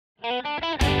Hello?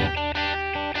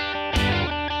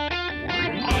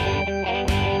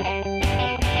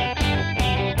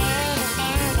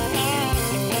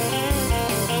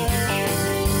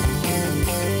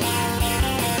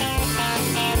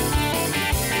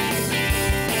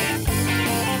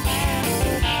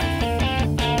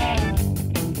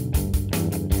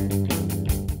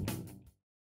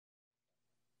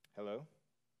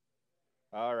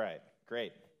 All right,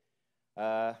 great.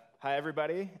 Hi,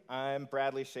 everybody. I'm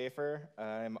Bradley Schaefer.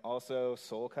 I'm also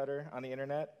Soul Cutter on the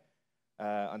internet,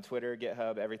 on Twitter,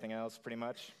 GitHub, everything else, pretty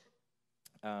much.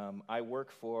 I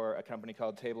work for a company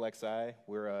called TableXI.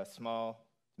 We're a small,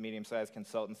 medium-sized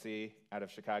consultancy out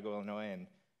of Chicago, Illinois, and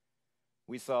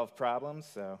we solve problems.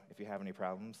 So if you have any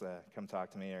problems, come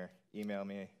talk to me or email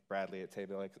me, Bradley at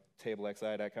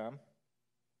tablexi.com.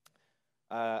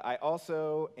 I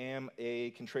also am a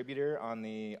contributor on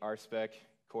the RSpec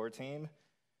core team,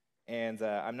 and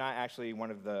I'm not actually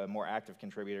one of the more active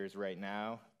contributors right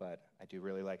now, but I do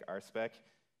really like RSpec.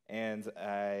 And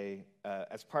I,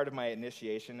 as part of my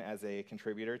initiation as a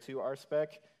contributor to RSpec,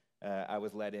 I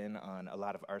was let in on a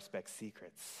lot of RSpec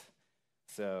secrets.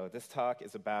 So this talk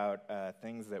is about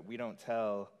things that we don't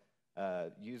tell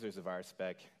users of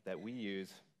RSpec that we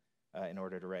use in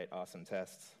order to write awesome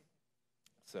tests.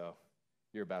 So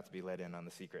you're about to be let in on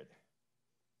the secret.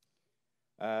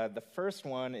 The first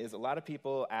one is a lot of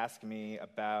people ask me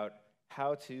about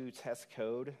how to test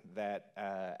code that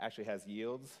actually has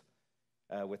yields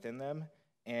within them.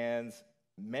 And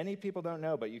many people don't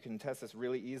know, but you can test this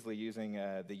really easily using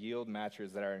the yield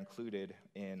matchers that are included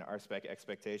in RSpec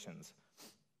expectations.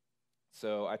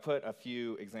 So I put a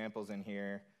few examples in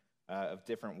here of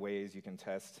different ways you can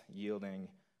test yielding.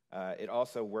 It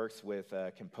also works with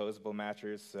composable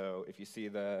matchers. So if you see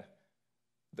the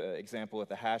example with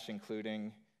the hash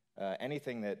including,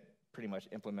 anything that pretty much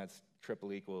implements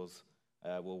triple equals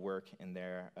will work in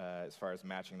there as far as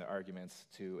matching the arguments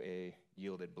to a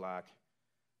yielded block.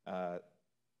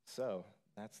 So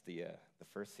that's the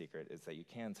first secret, is that you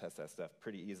can test that stuff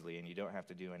pretty easily, and you don't have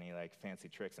to do any like fancy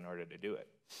tricks in order to do it.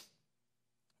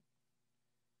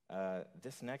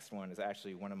 This next one is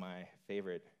actually one of my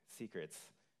favorite secrets,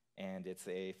 and it's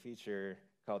a feature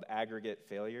called aggregate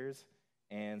failures.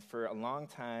 And for a long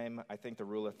time, I think the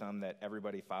rule of thumb that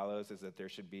everybody follows is that there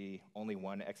should be only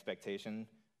one expectation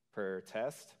per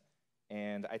test.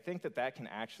 And I think that that can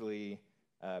actually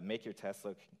make your test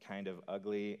look kind of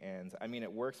ugly. And I mean,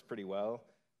 it works pretty well.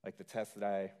 Like the test that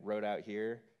I wrote out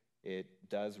here, it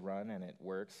does run and it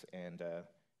works. And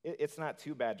it's not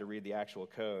too bad to read the actual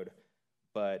code.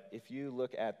 But if you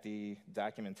look at the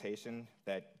documentation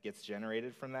that gets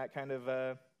generated from that kind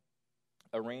of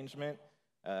arrangement,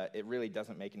 it really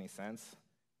doesn't make any sense.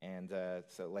 And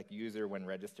so like user when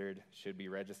registered should be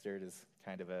registered is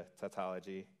kind of a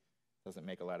tautology. Doesn't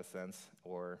make a lot of sense.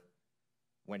 Or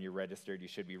when you're registered, you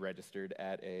should be registered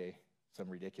at some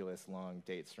ridiculous long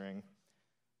date string.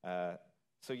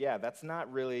 So yeah, that's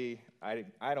not really, I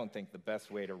don't think, the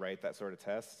best way to write that sort of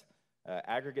test.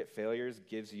 Aggregate failures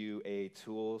gives you a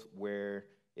tool where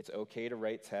it's okay to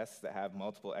write tests that have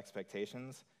multiple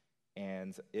expectations,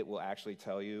 and it will actually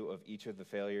tell you of each of the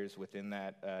failures within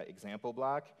that example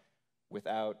block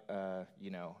without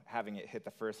having it hit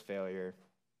the first failure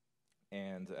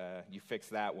and you fix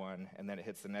that one and then it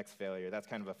hits the next failure. That's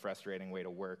kind of a frustrating way to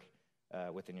work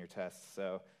within your tests.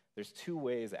 So there's two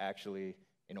ways actually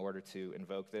in order to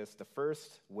invoke this. The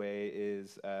first way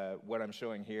is what I'm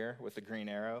showing here with the green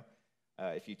arrow.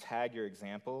 If you tag your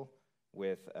example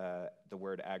with the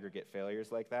word aggregate failures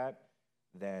like that,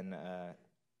 then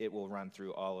it will run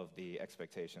through all of the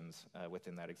expectations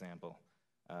within that example.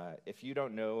 If you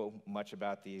don't know much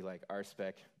about the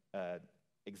RSpec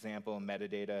example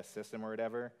metadata system or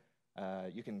whatever,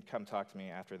 you can come talk to me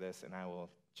after this and I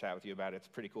will chat with you about it. It's a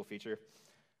pretty cool feature.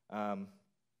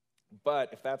 But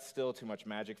if that's still too much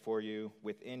magic for you,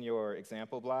 within your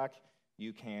example block,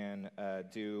 you can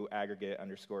do aggregate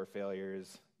underscore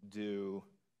failures,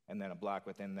 and then a block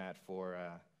within that for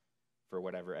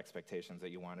whatever expectations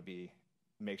that you want to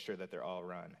make sure that they're all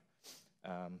run.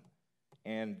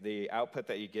 And the output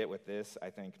that you get with this, I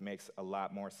think, makes a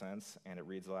lot more sense, and it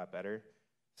reads a lot better.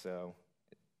 So,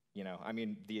 I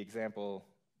mean, the example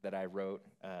that I wrote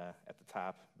at the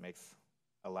top makes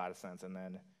a lot of sense, and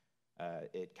then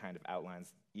it kind of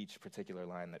outlines each particular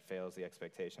line that fails the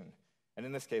expectation. And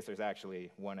in this case, there's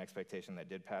actually one expectation that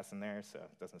did pass in there, so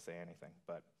it doesn't say anything.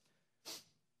 But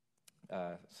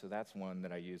so that's one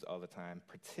that I use all the time,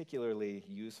 particularly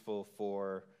useful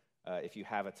for if you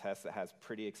have a test that has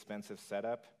pretty expensive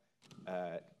setup.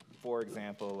 For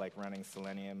example, like running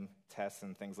Selenium tests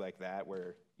and things like that,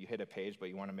 where you hit a page but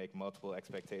you want to make multiple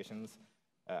expectations.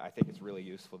 I think it's really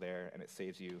useful there, and it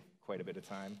saves you quite a bit of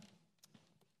time.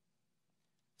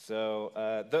 So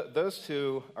those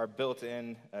two are built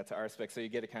in to RSpec, so you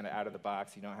get it kind of out of the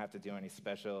box. You don't have to do any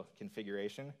special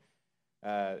configuration.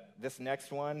 This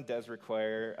next one does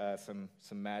require some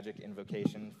magic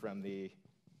invocation from the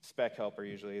spec helper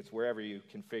usually. It's wherever you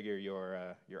configure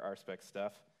your RSpec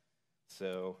stuff.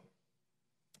 So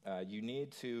you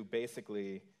need to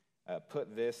basically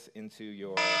put this into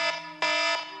your...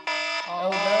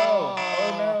 Oh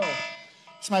no!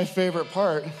 It's my favorite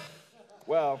part.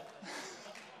 Well,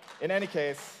 in any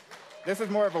case, this is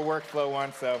more of a workflow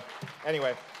one, so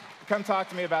anyway, come talk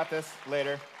to me about this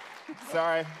later.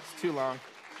 Sorry, it's too long.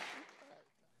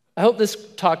 I hope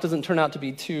this talk doesn't turn out to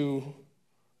be too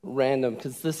random,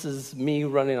 because this is me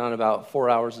running on about 4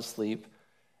 hours of sleep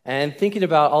and thinking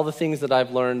about all the things that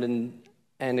I've learned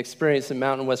and experienced in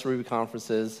Mountain West Ruby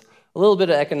conferences, a little bit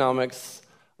of economics,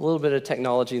 a little bit of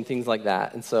technology and things like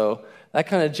that. And so that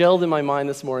kind of gelled in my mind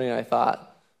this morning, and I thought,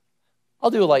 I'll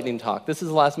do a lightning talk. This is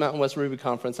the last Mountain West Ruby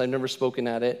conference. I've never spoken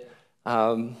at it.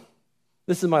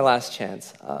 This is my last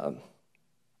chance.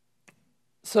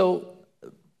 So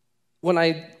when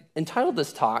I entitled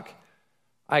this talk,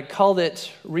 I called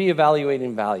it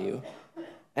Reevaluating Value.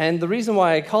 And the reason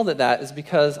why I called it that is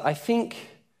because I think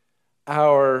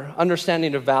our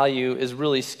understanding of value is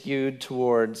really skewed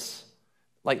towards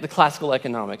like the classical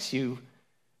economics. You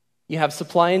have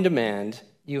supply and demand,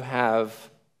 you have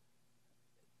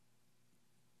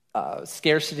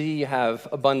scarcity, you have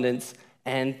abundance,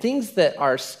 and things that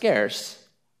are scarce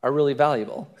are really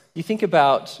valuable. You think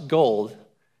about gold,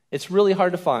 it's really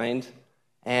hard to find,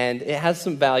 and it has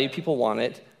some value, people want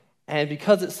it, and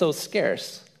because it's so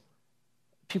scarce,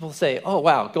 people say, oh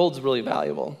wow, gold's really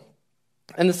valuable.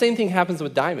 And the same thing happens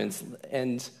with diamonds,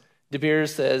 and De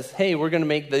Beers says, hey, we're going to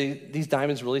make these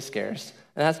diamonds really scarce,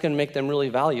 and that's going to make them really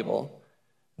valuable.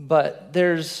 But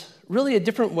there's really a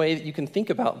different way that you can think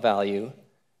about value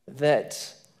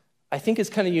that I think is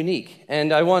kind of unique,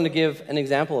 and I wanted to give an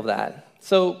example of that.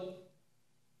 So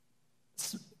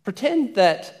pretend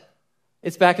that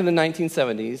it's back in the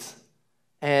 1970s,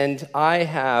 and I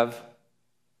have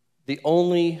the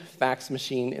only fax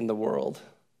machine in the world.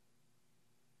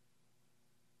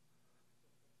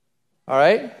 All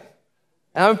right?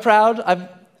 And I'm proud,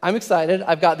 I'm excited,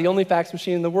 I've got the only fax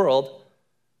machine in the world.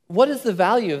 What is the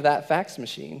value of that fax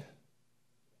machine?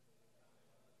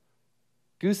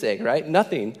 Goose egg, right?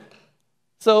 Nothing.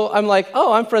 So I'm like,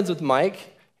 oh, I'm friends with Mike.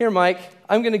 Here, Mike,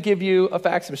 I'm going to give you a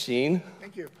fax machine.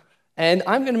 Thank you. And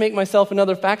I'm going to make myself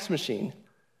another fax machine.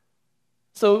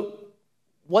 So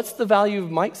what's the value of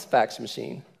Mike's fax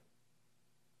machine?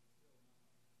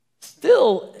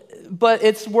 Still, but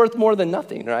it's worth more than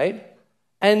nothing, right?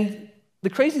 And the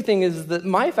crazy thing is that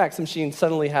my fax machine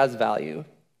suddenly has value.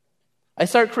 I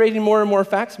start creating more and more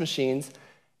fax machines,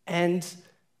 and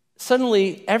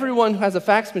suddenly everyone who has a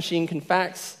fax machine can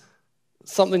fax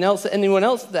something else to anyone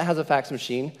else that has a fax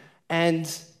machine,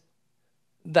 and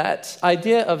that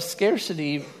idea of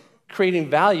scarcity creating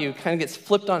value kind of gets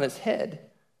flipped on its head.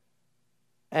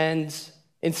 And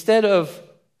instead of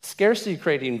scarcity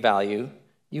creating value,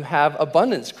 you have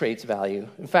abundance creates value.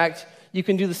 In fact, you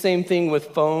can do the same thing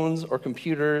with phones or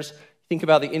computers. Think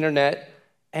about the internet,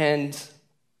 and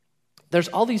there's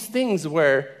all these things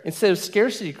where instead of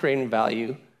scarcity creating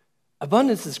value,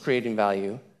 abundance is creating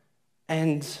value.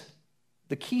 And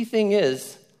the key thing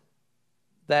is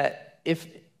that if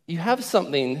you have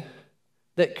something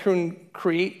that can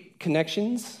create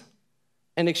connections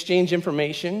and exchange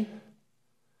information,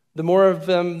 the more of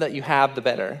them that you have, the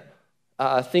better.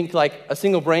 Think like a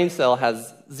single brain cell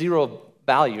has zero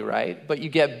value, right? But you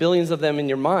get billions of them in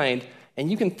your mind, and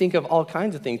you can think of all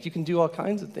kinds of things. You can do all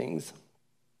kinds of things.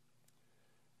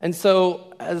 And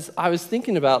so as I was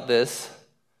thinking about this,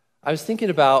 I was thinking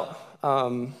about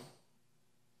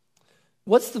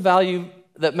what's the value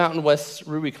that Mountain West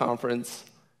Ruby Conference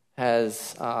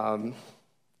has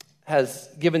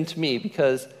given to me,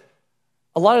 because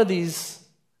a lot of these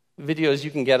videos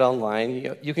you can get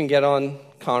online, you can get on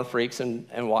Confreaks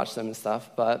and watch them and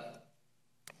stuff, but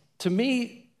to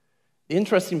me, the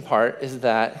interesting part is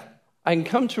that I can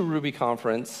come to a Ruby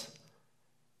conference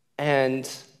and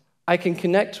I can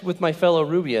connect with my fellow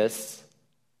Rubyists,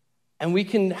 and we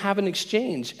can have an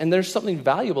exchange, and there's something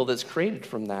valuable that's created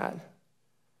from that.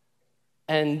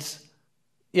 And,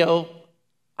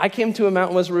 I came to a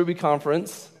Mountain West Ruby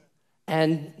conference,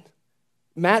 and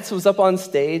Matt's was up on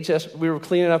stage as we were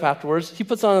cleaning up afterwards. He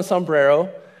puts on a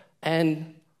sombrero,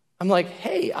 and I'm like,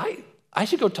 hey, I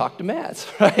should go talk to Matt,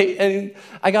 right? And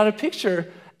I got a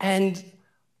picture, and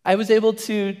I was able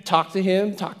to talk to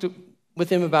him, talk to with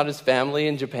him about his family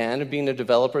in Japan and being a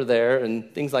developer there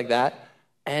and things like that.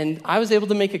 And I was able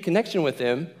to make a connection with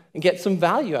him and get some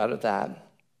value out of that.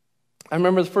 I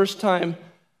remember the first time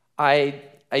I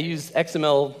used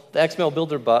XML, the XML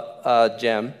Builder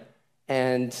gem,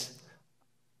 and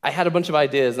I had a bunch of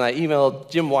ideas, and I emailed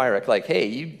Jim Wyrick, like, hey,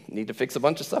 you need to fix a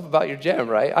bunch of stuff about your gem,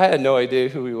 right? I had no idea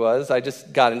who he was. I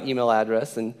just got an email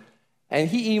address, and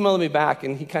he emailed me back,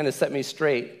 and he kind of set me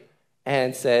straight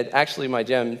and said, actually, my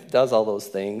gem does all those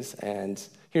things, and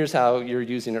here's how you're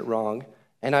using it wrong.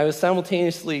 And I was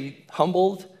simultaneously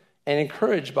humbled and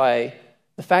encouraged by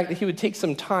the fact that he would take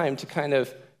some time to kind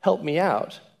of help me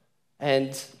out,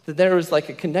 and that there was like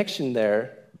a connection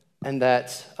there, and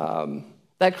that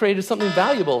that created something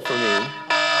valuable for me.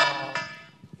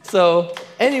 So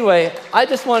anyway, I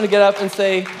just wanted to get up and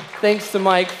say thanks to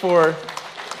Mike for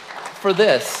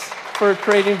this, for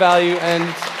creating value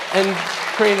and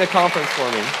creating a conference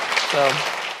for me. So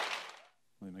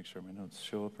let me make sure my notes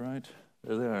show up right.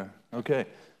 There they are.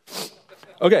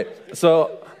 Okay,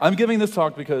 so I'm giving this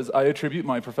talk because I attribute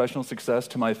my professional success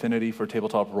to my affinity for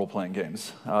tabletop role-playing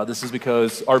games. This is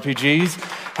because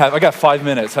RPGs I got 5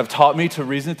 minutes, have taught me to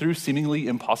reason through seemingly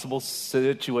impossible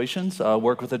situations,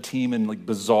 work with a team in like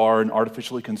bizarre and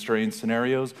artificially constrained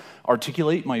scenarios,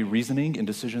 articulate my reasoning and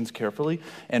decisions carefully,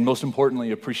 and most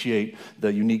importantly, appreciate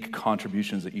the unique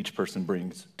contributions that each person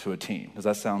brings to a team. Does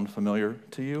that sound familiar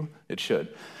to you? It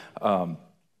should.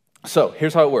 So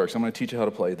here's how it works. I'm going to teach you how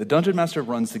to play. The Dungeon Master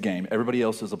runs the game. Everybody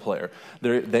else is a player.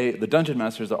 The Dungeon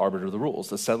Master is the arbiter of the rules,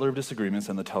 the settler of disagreements,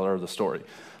 and the teller of the story.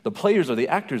 The players are the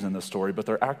actors in the story, but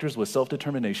they're actors with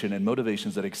self-determination and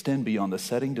motivations that extend beyond the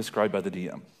setting described by the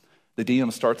DM. The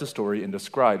DM starts the story and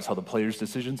describes how the players'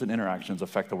 decisions and interactions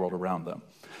affect the world around them.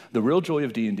 The real joy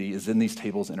of D&D is in these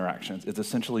tables' interactions. It's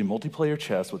essentially multiplayer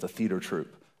chess with a theater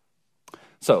troupe.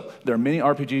 So, there are many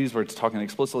RPGs where it's talking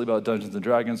explicitly about Dungeons &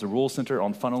 Dragons. The rules center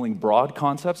on funneling broad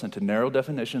concepts into narrow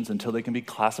definitions until they can be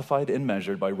classified and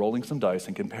measured by rolling some dice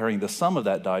and comparing the sum of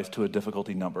that dice to a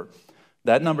difficulty number.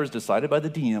 That number is decided by the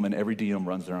DM, and every DM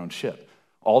runs their own ship.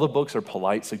 All the books are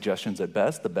polite suggestions at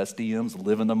best. The best DMs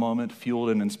live in the moment, fueled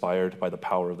and inspired by the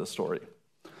power of the story.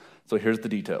 So here's the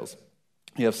details.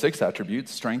 You have 6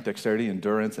 attributes: strength, dexterity,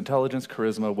 endurance, intelligence,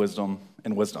 charisma, wisdom,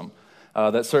 and wisdom.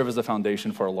 That serve as a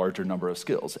foundation for a larger number of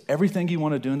skills. Everything you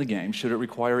want to do in the game, should it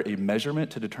require a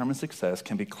measurement to determine success,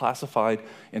 can be classified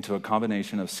into a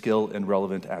combination of skill and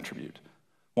relevant attribute.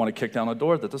 Want to kick down a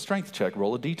door? That's a strength check.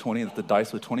 Roll a d20, that's the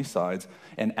dice with 20 sides,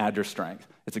 and add your strength.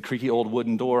 It's a creaky old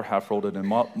wooden door, half-rolled and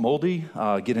moldy.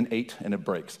 Get an 8 and it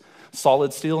breaks.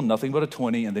 Solid steel, nothing but a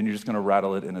 20, and then you're just going to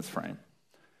rattle it in its frame.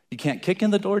 You can't kick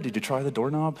in the door? Did you try the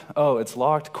doorknob? Oh, it's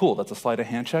locked? Cool, that's a sleight of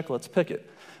hand check. Let's pick it.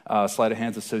 Sleight of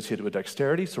hand's associated with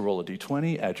dexterity, so roll a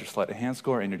d20, add your sleight of hand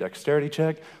score and your dexterity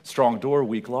check. Strong door,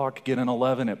 weak lock, get an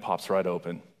 11, it pops right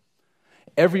open.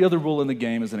 Every other rule in the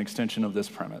game is an extension of this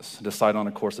premise. Decide on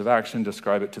a course of action,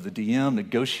 describe it to the DM,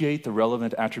 negotiate the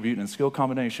relevant attribute and skill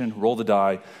combination, roll the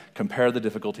die, compare the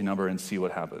difficulty number, and see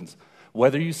what happens.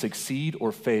 Whether you succeed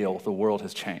or fail, the world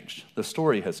has changed. The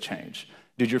story has changed.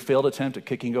 Did your failed attempt at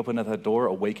kicking open that door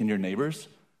awaken your neighbors?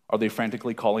 Are they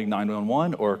frantically calling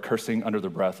 911 or cursing under their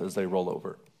breath as they roll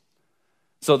over?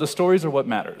 So the stories are what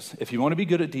matters. If you want to be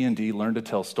good at D&D, learn to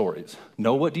tell stories.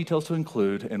 Know what details to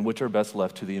include and which are best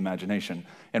left to the imagination,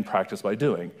 and practice by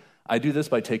doing. I do this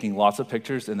by taking lots of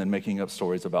pictures and then making up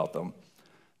stories about them.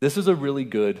 This is a really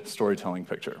good storytelling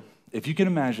picture. If you can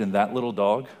imagine that little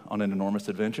dog on an enormous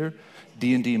adventure,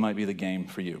 D&D might be the game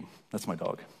for you. That's my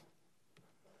dog.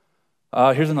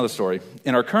 Here's another story.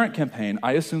 In our current campaign,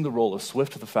 I assumed the role of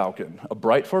Swift the Falcon, a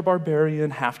bright-for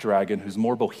barbarian half-dragon who's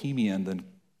more bohemian than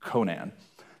Conan.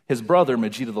 His brother,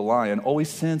 Majida the Lion, always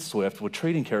sends Swift with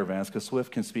trading caravans because Swift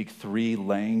can speak 3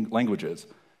 languages,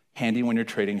 handy when you're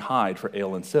trading hide for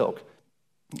ale and silk.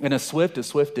 And as Swift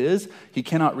is, he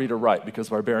cannot read or write because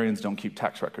barbarians don't keep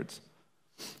tax records.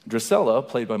 Drusilla,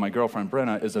 played by my girlfriend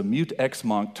Brenna, is a mute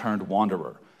ex-monk turned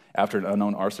wanderer. After an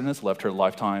unknown arsonist left her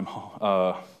lifetime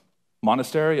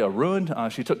monastery ruined,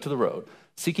 she took to the road,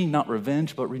 seeking not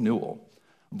revenge but renewal.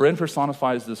 Bryn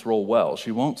personifies this role well.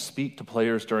 She won't speak to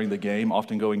players during the game,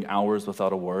 often going hours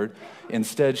without a word.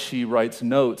 Instead, she writes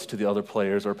notes to the other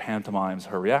players or pantomimes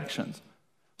her reactions.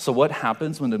 So what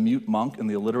happens when the mute monk and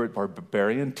the illiterate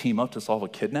barbarian team up to solve a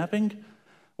kidnapping?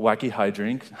 Wacky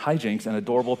hijinks and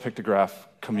adorable pictograph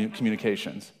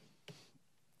communications.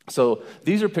 So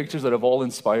these are pictures that have all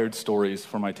inspired stories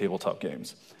for my tabletop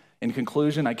games. In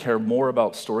conclusion, I care more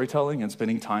about storytelling and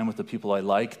spending time with the people I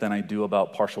like than I do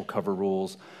about partial cover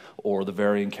rules or the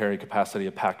varying carry capacity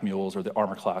of pack mules or the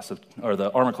armor class of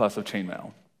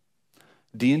chainmail.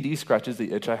 D&D scratches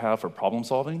the itch I have for problem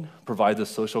solving, provides a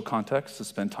social context to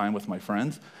spend time with my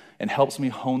friends, and helps me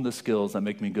hone the skills that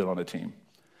make me good on a team.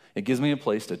 It gives me a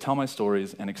place to tell my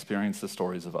stories and experience the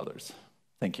stories of others.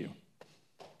 Thank you.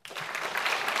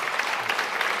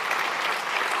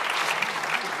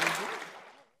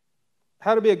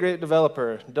 How to be a great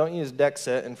developer. Don't use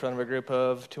Dexit in front of a group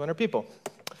of 200 people.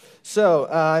 So,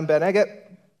 I'm Ben Eggett.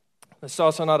 This is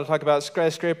also not to talk about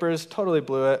skyscrapers. Totally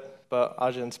blew it, but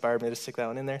Aja inspired me to stick that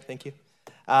one in there. Thank you.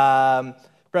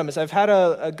 Premise, I've had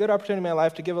a good opportunity in my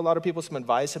life to give a lot of people some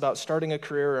advice about starting a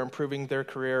career or improving their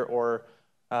career, or,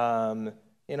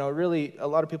 really a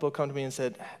lot of people have come to me and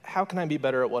said, how can I be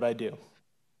better at what I do?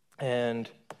 And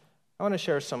I want to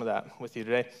share some of that with you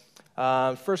today.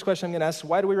 First question I'm going to ask,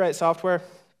 why do we write software?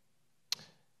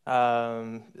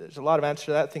 There's a lot of answers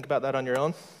to that. Think about that on your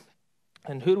own.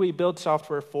 And who do we build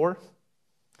software for?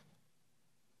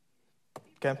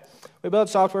 Okay. We build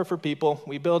software for people.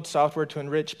 We build software to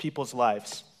enrich people's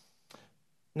lives.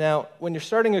 Now, when you're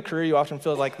starting a career, you often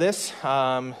feel like this.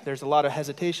 There's a lot of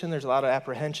hesitation. There's a lot of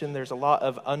apprehension. There's a lot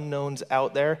of unknowns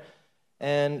out there.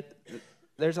 And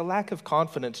there's a lack of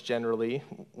confidence generally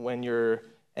when you're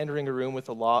entering a room with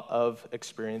a lot of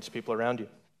experienced people around you.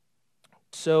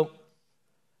 So,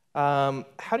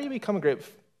 how do you become a great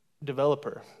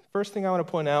developer? First thing I want to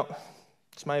point out,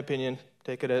 it's my opinion,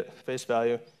 take it at face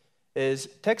value, is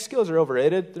tech skills are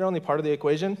overrated. They're only part of the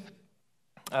equation.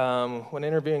 When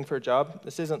interviewing for a job,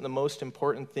 this isn't the most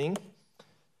important thing.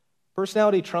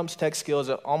 Personality trumps tech skills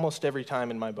almost every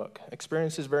time in my book.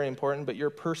 Experience is very important, but your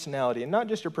personality, and not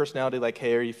just your personality like,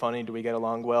 hey, are you funny, do we get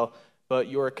along well, but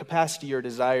your capacity, your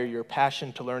desire, your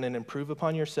passion to learn and improve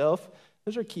upon yourself,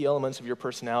 those are key elements of your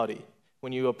personality.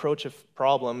 When you approach a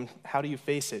problem, how do you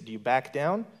face it? Do you back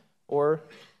down, or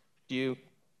do you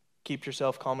keep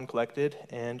yourself calm and collected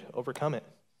and overcome it?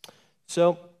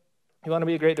 So, you want to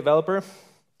be a great developer?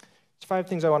 There's 5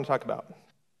 things I want to talk about.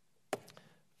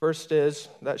 First is,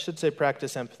 that should say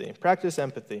practice empathy. Practice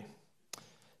empathy.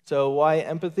 So why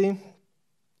empathy?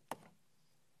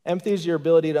 Empathy is your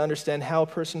ability to understand how a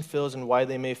person feels and why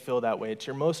they may feel that way. It's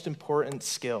your most important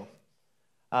skill.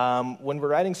 When we're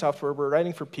writing software, we're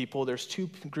writing for people. There's 2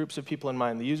 groups of people in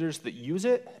mind, the users that use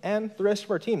it and the rest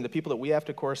of our team, the people that we have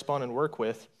to correspond and work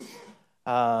with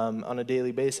on a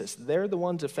daily basis. They're the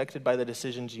ones affected by the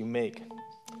decisions you make.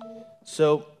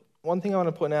 So one thing I want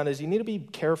to point out is you need to be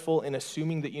careful in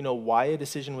assuming that you know why a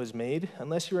decision was made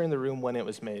unless you were in the room when it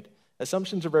was made.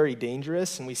 Assumptions are very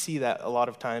dangerous, and we see that a lot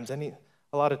of times.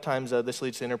 This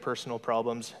leads to interpersonal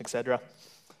problems, etc.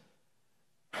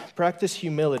 Practice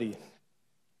humility.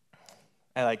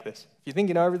 I like this. If you think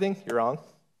you know everything, you're wrong. If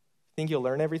you think you'll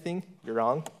learn everything, you're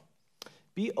wrong.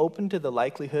 Be open to the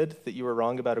likelihood that you are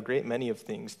wrong about a great many of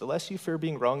things. The less you fear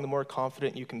being wrong, the more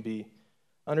confident you can be.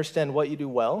 Understand what you do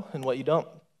well and what you don't.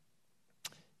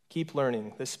 Keep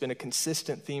learning. This has been a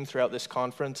consistent theme throughout this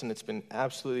conference, and it's been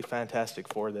absolutely fantastic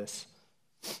for this.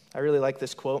 I really like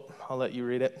this quote. I'll let you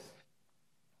read it.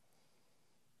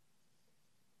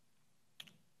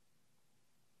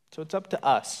 So it's up to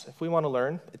us. If we want to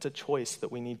learn, it's a choice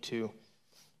that we need to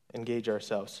engage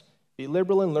ourselves. Be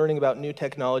liberal in learning about new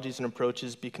technologies and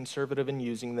approaches. Be conservative in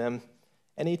using them.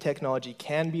 Any technology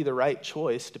can be the right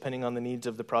choice depending on the needs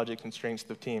of the project and strengths of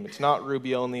the team. It's not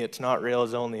Ruby only, it's not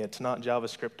Rails only, it's not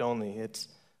JavaScript only. It's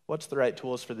what's the right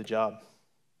tools for the job.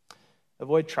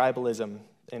 Avoid tribalism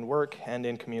in work and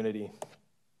in community.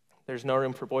 There's no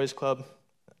room for boys club.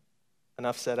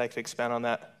 Enough said, I could expand on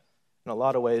that in a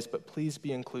lot of ways, but please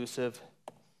be inclusive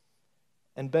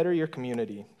and better your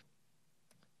community.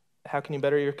 How can you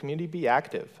better your community? Be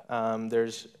active.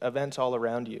 There's events all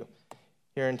around you.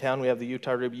 Here in town, we have the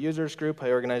Utah Ruby Users Group.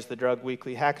 I organize the Drug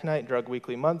Weekly Hack Night, Drug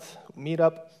Weekly monthly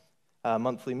meetup.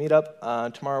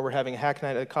 Tomorrow we're having a hack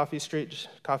night at a coffee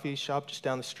shop just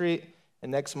down the street.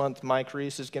 And next month, Mike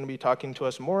Reese is going to be talking to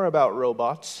us more about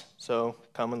robots. So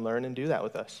come and learn and do that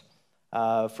with us.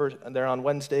 They're on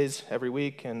Wednesdays every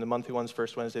week, and the monthly one's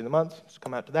first Wednesday of the month. So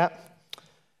come out to that.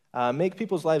 Make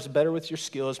people's lives better with your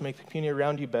skills. Make the community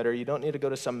around you better. You don't need to go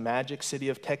to some magic city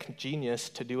of tech genius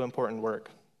to do important work.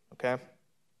 Okay?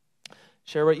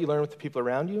 Share what you learn with the people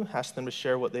around you. Ask them to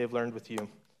share what they have learned with you.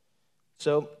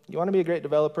 So, you want to be a great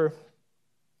developer?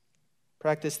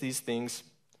 Practice these things.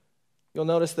 You'll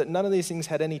notice that none of these things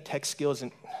had any tech skills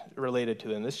related to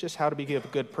them. This is just how to be a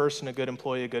good person, a good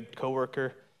employee, a good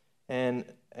coworker. And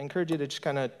I encourage you to just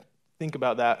kind of think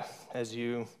about that as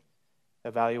you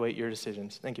evaluate your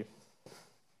decisions. Thank you.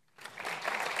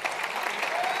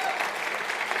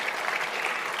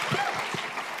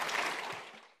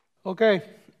 Okay.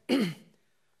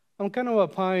 I'm kind of a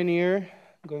pioneer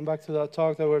going back to that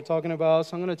talk that we were talking about.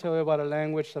 So I'm going to tell you about a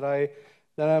language that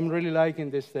I'm really liking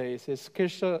these days. It's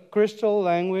crystal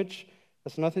language.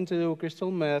 Has nothing to do with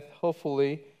crystal meth,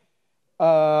 hopefully.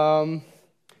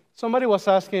 Somebody was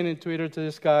asking in Twitter to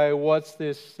this guy, what's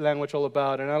this language all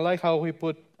about? And I like how he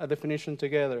put a definition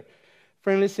together.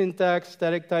 Friendly syntax,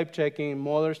 static type checking,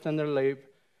 modern standard lib,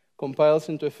 compiles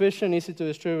into efficient, easy to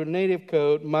distribute native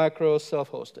code, macro,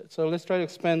 self-hosted. So let's try to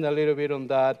expand a little bit on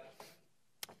that.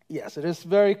 Yes, it is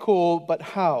very cool, but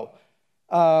how?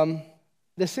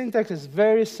 The syntax is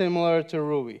very similar to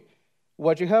Ruby.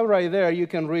 What you have right there, you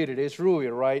can read it. It's Ruby,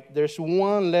 right? There's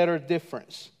one letter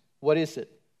difference. What is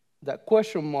it? That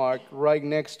question mark right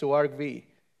next to argv,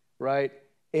 right?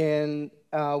 And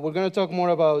we're going to talk more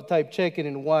about type checking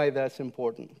and why that's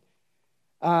important.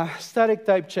 Static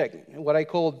type checking, what I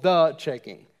call the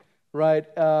checking, right?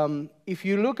 If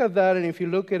you look at that and if you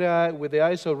look at it with the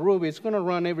eyes of Ruby, it's going to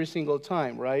run every single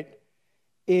time, right?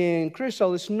 In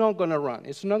Crystal, it's not going to run.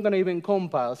 It's not going to even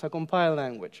compile. It's a compile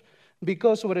language.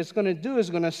 Because what it's going to do is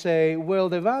going to say, well,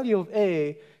 the value of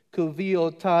A could be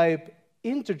of type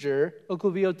integer or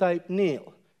could be of type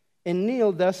nil. And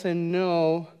nil doesn't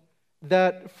know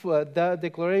that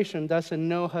declaration doesn't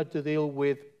know how to deal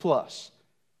with plus.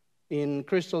 In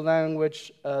Crystal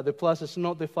language, the plus is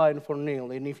not defined for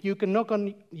nil. And if you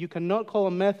cannot call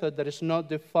a method that is not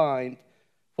defined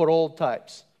for all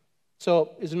types.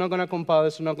 So it's not going to compile,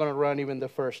 it's not going to run even the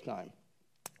first time.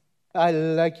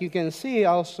 Like you can see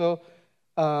also,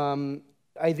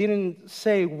 I didn't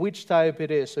say which type it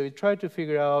is, so we tried to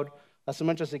figure out as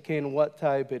much as I can what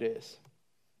type it is.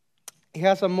 It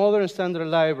has a modern standard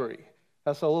library,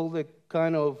 has all the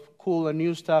kind of cool and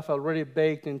new stuff already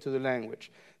baked into the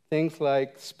language. Things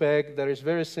like spec that is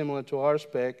very similar to our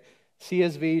spec,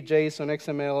 CSV, JSON,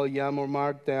 XML, YAML,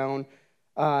 Markdown,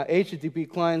 HTTP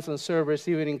clients and servers,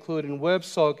 even including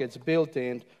WebSockets built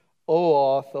in,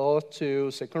 OAuth,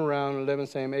 Auth2, second round,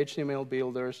 11SAM, HTML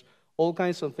builders, all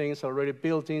kinds of things already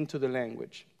built into the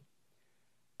language.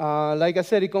 Like I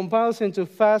said, it compiles into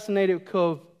fast native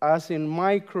code as in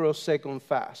microsecond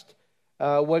fast.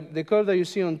 What the code that you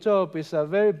see on top is a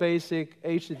very basic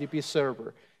HTTP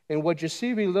server. And what you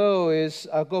see below is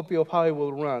a copy of how it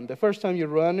will run. The first time you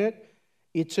run it,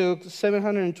 it took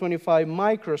 725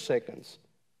 microseconds.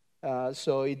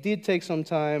 So it did take some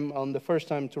time on the first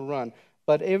time to run.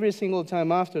 But every single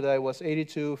time after that was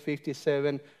 82,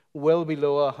 57, well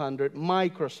below 100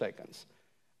 microseconds.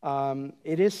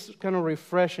 It is kind of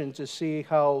refreshing to see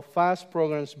how fast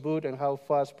programs boot and how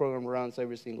fast program runs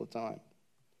every single time.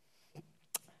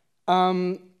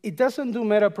 It doesn't do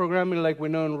meta programming like we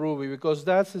know in Ruby because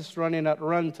that's just running at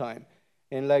runtime.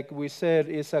 And like we said,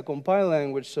 it's a compile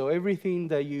language, so everything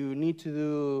that you need to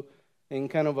do in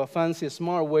kind of a fancy,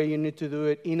 smart way, you need to do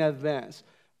it in advance.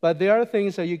 But there are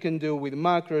things that you can do with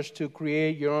macros to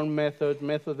create your own method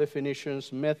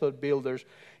definitions, method builders.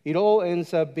 It all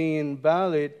ends up being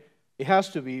valid. It has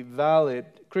to be valid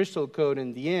Crystal code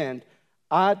in the end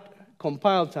at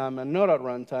compile time and not at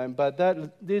runtime, but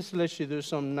this lets you do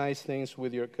some nice things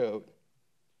with your code.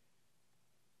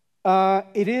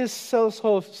 It is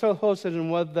self-hosted, and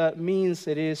what that means,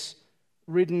 it is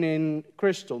written in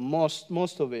Crystal,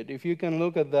 most of it. If you can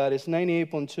look at that, it's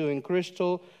 98.2 in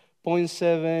Crystal,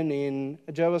 0.7 in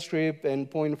JavaScript, and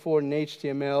 0.4 in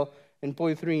HTML, and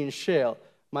 0.3 in Shell.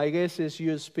 My guess is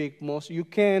you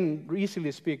can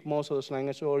easily speak most of those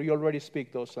languages, or you already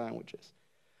speak those languages.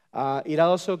 It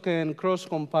also can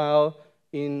cross-compile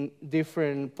in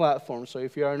different platforms. So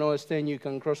if you are an OS X, you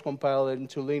can cross-compile it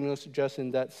into Linux just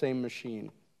in that same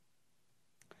machine.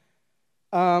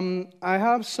 I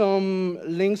have some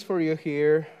links for you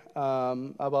here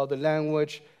about the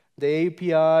language. The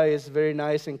API is very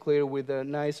nice and clear with a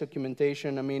nice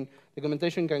documentation. I mean, the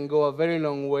documentation can go a very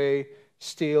long way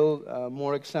still,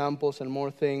 more examples and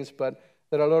more things, but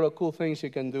there are a lot of cool things you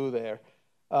can do there.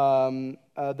 There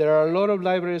are a lot of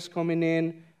libraries coming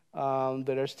in.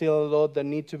 There are still a lot that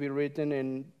need to be written,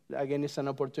 and again, it's an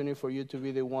opportunity for you to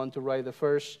be the one to write the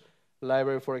first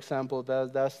library, for example,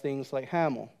 that does things like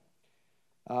HAML,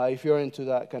 if you're into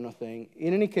that kind of thing.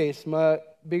 In any case, my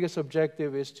biggest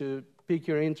objective is to pique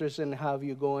your interest and have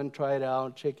you go and try it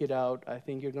out, check it out. I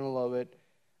think you're going to love it.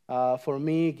 For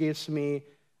me, it gives me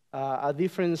a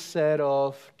different set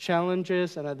of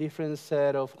challenges and a different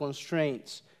set of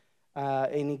constraints.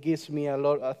 And it gives me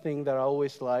a thing that I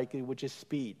always like, which is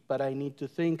speed. But I need to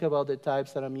think about the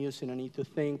types that I'm using. I need to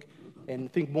think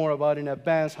more about in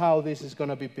advance how this is going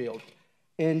to be built.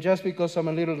 And just because I'm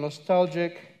a little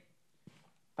nostalgic,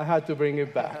 I had to bring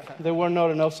it back. There were not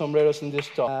enough sombreros in this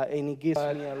talk. And it gives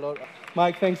me a lot.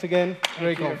 Mike, thanks again.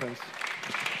 Great conference.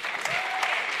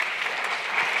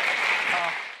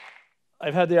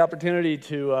 I've had the opportunity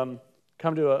to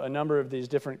come to a number of these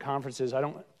different conferences.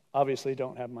 I obviously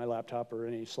don't have my laptop or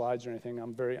any slides or anything.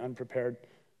 I'm very unprepared.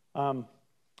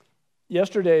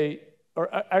 Yesterday,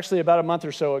 or actually about a month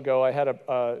or so ago, I had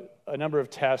a number of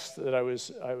tests that I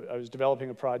was developing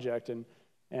a project, and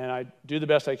I do the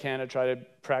best I can to try to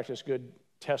practice good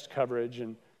test coverage.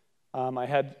 And I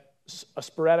had a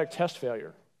sporadic test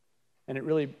failure, and it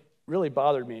really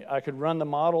bothered me. I could run the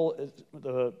model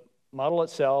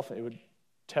itself, it would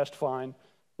test fine,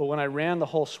 but when I ran the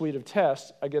whole suite of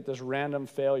tests, I get this random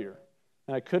failure,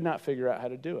 and I could not figure out how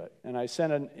to do it. And I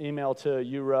sent an email to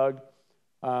URUG,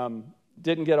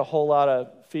 didn't get a whole lot of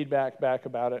feedback back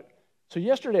about it. So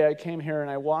yesterday I came here and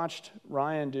I watched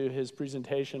Ryan do his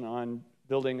presentation on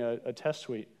building a test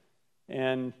suite,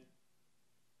 and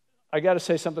I got to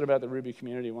say something about the Ruby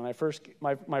community. When I first,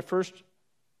 my first,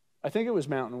 I think it was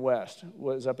Mountain West,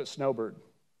 was up at Snowbird.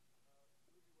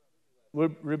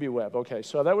 Ruby Web, okay.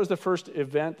 So that was the first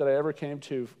event that I ever came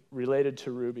to related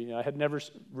to Ruby. I had never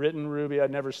written Ruby, I'd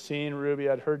never seen Ruby,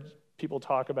 I'd heard people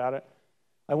talk about it.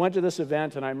 I went to this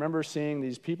event and I remember seeing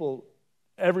these people,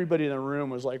 everybody in the room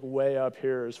was like way up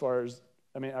here as far as,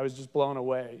 I was just blown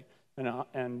away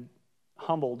and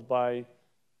humbled by,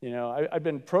 I'd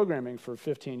been programming for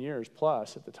 15 years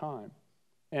plus at the time,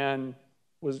 and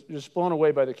was just blown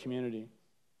away by the community.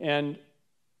 And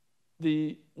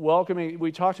the welcoming,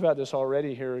 we talked about this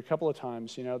already here a couple of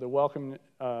times, the welcome,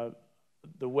 the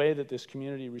way that this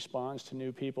community responds to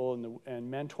new people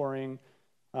and mentoring.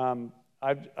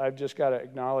 I've just got to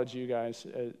acknowledge you guys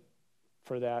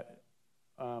for that.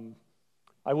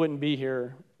 I wouldn't be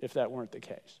here if that weren't the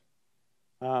case.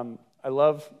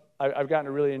 I've gotten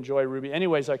to really enjoy Ruby.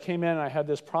 Anyways, I came in and I had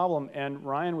this problem, and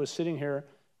Ryan was sitting here.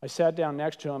 I sat down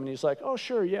next to him, and he's like, "Oh,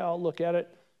 sure, yeah, I'll look at it."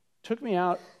 Took me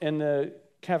out in the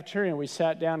cafeteria, and we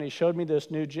sat down, and he showed me this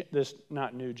this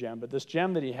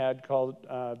gem that he had called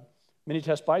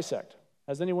Minitest Bisect.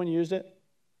 Has anyone used it?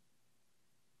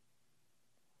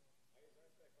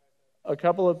 A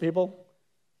couple of people?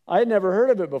 I had never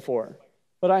heard of it before,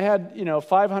 but I had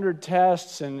 500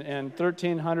 tests and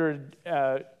 1,300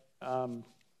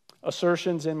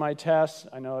 assertions in my tests.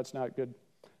 I know it's not good.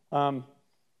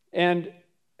 And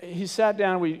he sat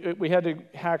down. We had to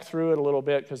hack through it a little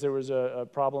bit because there was a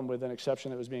problem with an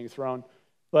exception that was being thrown.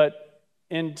 But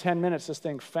in 10 minutes, this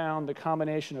thing found the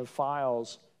combination of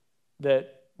files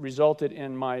that resulted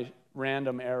in my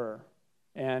random error.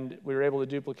 And we were able to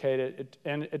duplicate it.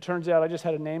 And it turns out I just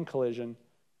had a name collision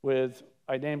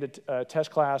I named a test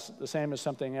class the same as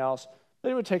something else.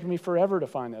 But it would take me forever to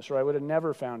find this, or I would have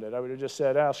never found it. I would have just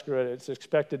said, screw it, it's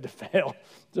expected to fail.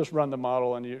 Just run the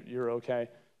model and you're okay.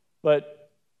 But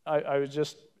I was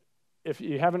just, if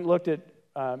you haven't looked at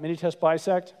Minitest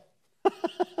Bisect,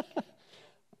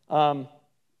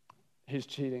 he's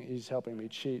cheating. He's helping me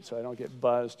cheat so I don't get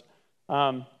buzzed.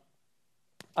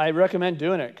 I recommend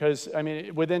doing it because,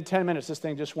 within 10 minutes, this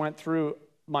thing just went through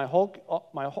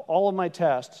all of my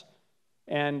tests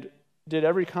and did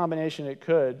every combination it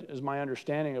could, is my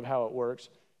understanding of how it works,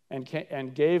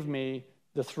 and gave me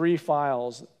the 3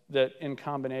 files that in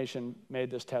combination made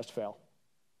this test fail.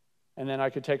 And then I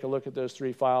could take a look at those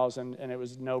 3 files, and it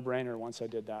was no-brainer once I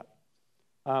did that.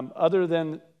 Other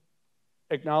than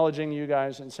acknowledging you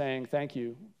guys and saying thank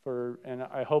you and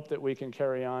I hope that we can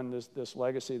carry on this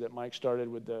legacy that Mike started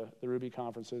with the Ruby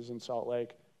conferences in Salt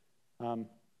Lake.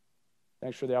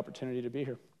 Thanks for the opportunity to be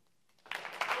here.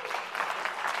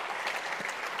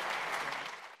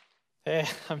 Hey,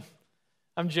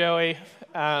 I'm Joey.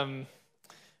 I'm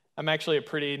actually a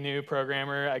pretty new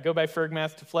programmer. I go by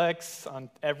Fergmath to Flex on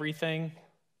everything,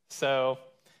 so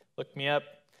look me up.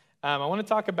 I want to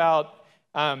talk about.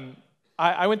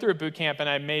 I went through a boot camp and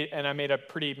I made a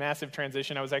pretty massive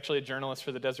transition. I was actually a journalist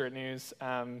for the Deseret News,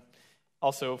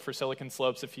 also for Silicon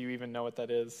Slopes, if you even know what that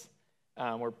is.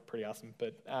 We're pretty awesome,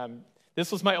 but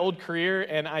this was my old career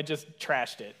and I just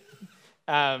trashed it.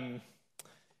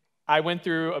 I went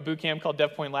through a boot camp called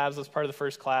DevPoint Labs as part of the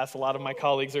first class. A lot of my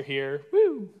colleagues are here.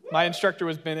 Woo! My instructor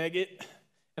was Ben Eggett,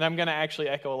 and I'm going to actually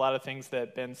echo a lot of things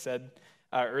that Ben said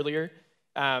earlier.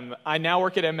 I now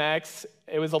work at MX.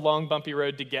 It was a long, bumpy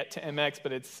road to get to MX,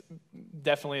 but it's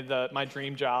definitely my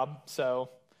dream job, so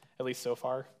at least so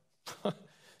far.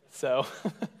 So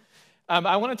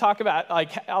I want to talk about,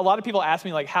 a lot of people ask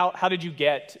me, how did you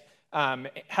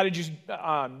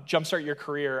jumpstart your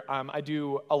career? I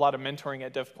do a lot of mentoring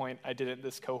at DevPoint. I did it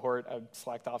this cohort. I've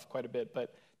slacked off quite a bit,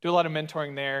 but do a lot of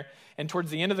mentoring there. And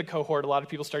towards the end of the cohort, a lot of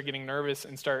people start getting nervous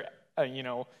and start,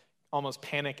 almost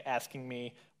panic asking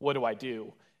me, what do I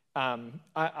do? All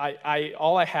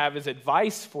I have is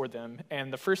advice for them.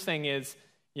 And the first thing is,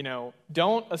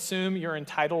 Don't assume you're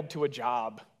entitled to a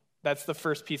job. That's the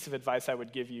first piece of advice I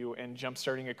would give you in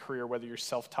jumpstarting a career, whether you're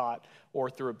self-taught or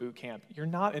through a boot camp. You're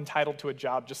not entitled to a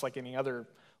job just like any other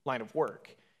line of work.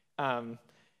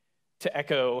 To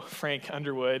echo Frank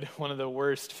Underwood, one of the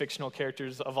worst fictional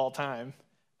characters of all time,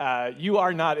 you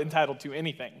are not entitled to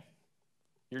anything.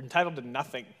 You're entitled to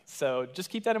nothing. So just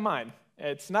keep that in mind.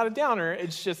 It's not a downer.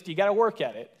 It's just you got to work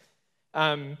at it.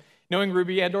 Knowing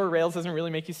Ruby and or Rails doesn't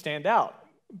really make you stand out.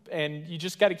 And you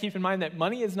just got to keep in mind that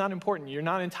money is not important. You're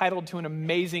not entitled to an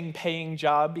amazing paying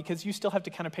job because you still have to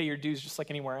kind of pay your dues just like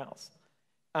anywhere else.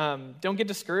 Don't get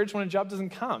discouraged when a job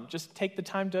doesn't come. Just take the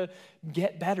time to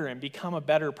get better and become a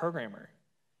better programmer.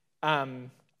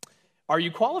 Are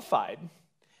you qualified?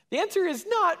 The answer is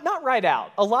not right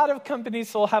out. A lot of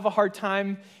companies will have a hard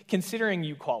time considering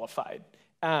you qualified.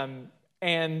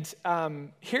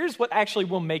 Here's what actually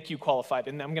will make you qualified.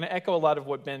 And I'm going to echo a lot of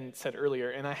what Ben said earlier.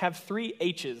 And I have 3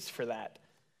 H's for that.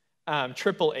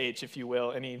 Triple H, if you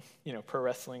will. Any pro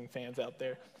wrestling fans out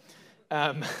there?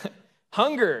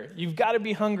 Hunger. You've got to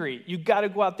be hungry. You've got to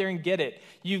go out there and get it.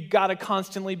 You've got to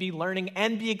constantly be learning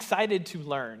and be excited to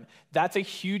learn. That's a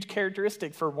huge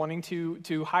characteristic for wanting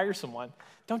to hire someone.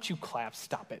 Don't you clap.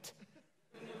 Stop it.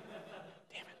 Damn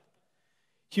it.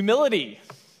 Humility.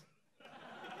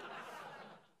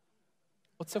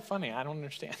 What's so funny? I don't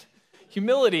understand.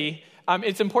 Humility,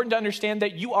 it's important to understand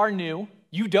that you are new,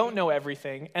 you don't know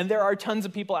everything, and there are tons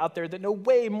of people out there that know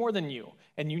way more than you,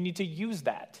 and you need to use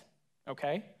that,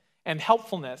 okay? And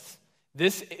helpfulness.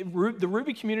 The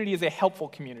Ruby community is a helpful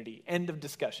community. End of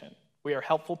discussion. We are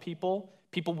helpful people.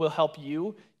 People will help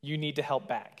you. You need to help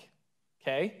back,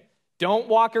 okay? Don't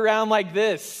walk around like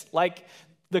this, like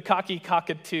the cocky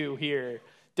cockatoo here.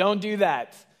 Don't do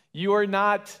that. You are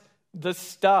not the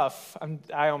stuff.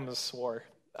 I almost swore.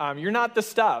 You're not the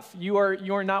stuff. You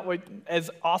are not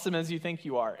as awesome as you think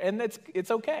you are, and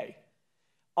it's okay.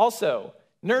 Also,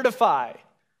 nerdify.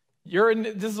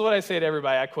 This is what I say to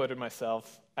everybody. I quoted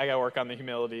myself. I got to work on the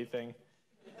humility thing.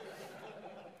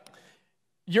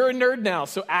 You're a nerd now,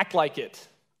 so act like it.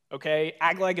 Okay,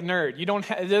 act like a nerd.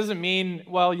 It doesn't mean,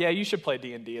 well, yeah, you should play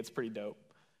D&D. It's pretty dope.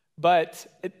 But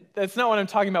that's not what I'm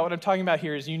talking about. What I'm talking about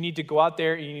here is you need to go out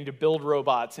there and you need to build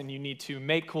robots and you need to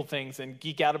make cool things and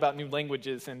geek out about new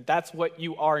languages, and that's what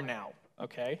you are now,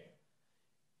 okay?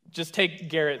 Just take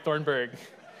Garrett Thornburg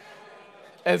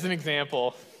as an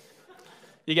example.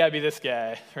 You got to be this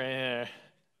guy right here.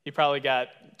 He probably got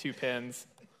 2 pins.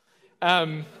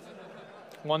 1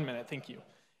 minute, thank you.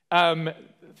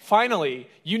 Finally,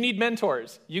 you need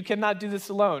mentors. You cannot do this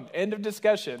alone. End of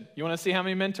discussion. You want to see how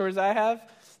many mentors I have?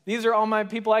 These are all my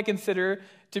people I consider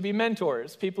to be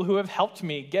mentors, people who have helped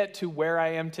me get to where I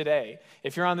am today.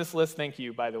 If you're on this list, thank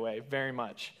you, by the way, very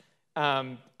much.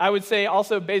 I would say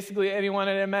also basically anyone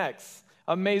at MX.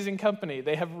 Amazing company.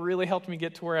 They have really helped me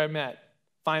get to where I'm at.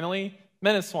 Finally,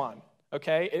 Meniswan,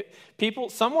 okay?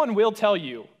 Someone will tell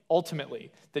you, ultimately,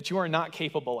 that you are not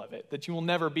capable of it, that you will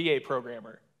never be a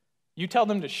programmer. You tell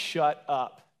them to shut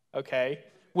up, okay?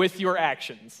 With your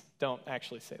actions. Don't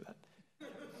actually say that.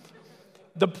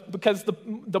 Because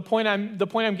the point I'm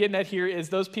getting at here is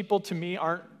those people to me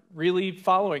aren't really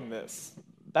following this.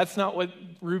 That's not what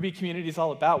Ruby community is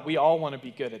all about. We all want to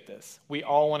be good at this. We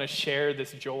all want to share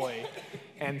this joy.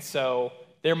 And so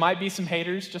there might be some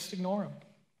haters, just ignore them.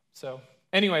 So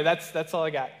anyway, that's all I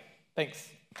got. Thanks.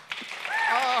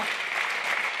 5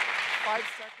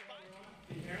 seconds.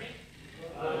 Can you hear me?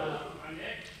 I'm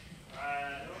Nick.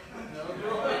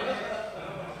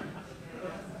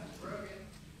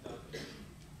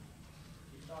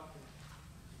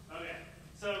 Okay,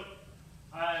 so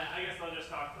I guess I'll just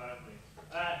talk loudly.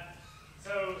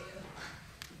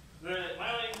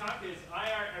 My lightning talk is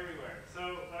IR everywhere. So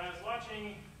when I was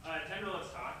watching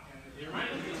Tenderloaf's talk, and it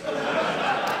reminded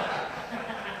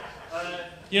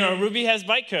me, Ruby has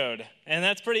bytecode, and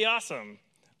that's pretty awesome.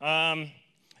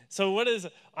 So what does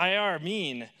IR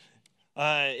mean?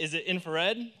 Is it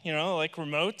infrared, like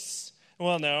remotes?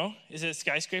 Well, no. Is it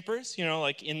skyscrapers,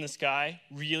 like in the sky,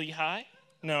 really high?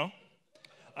 No.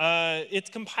 It's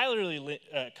compilery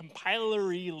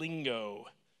lingo.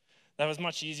 That was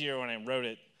much easier when I wrote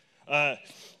it.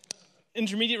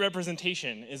 Intermediate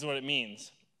representation is what it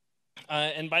means.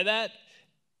 And by that,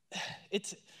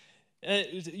 it's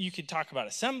you could talk about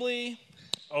assembly,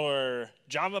 or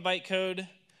Java bytecode,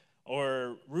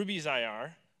 or Ruby's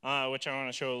IR, which I want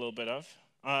to show a little bit of,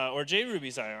 or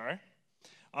JRuby's IR.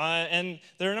 And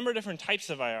there are a number of different types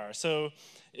of IR. So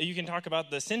you can talk about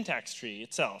the syntax tree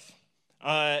itself.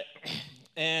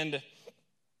 And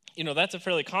that's a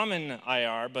fairly common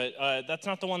IR, but that's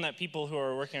not the one that people who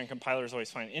are working on compilers always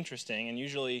find interesting, and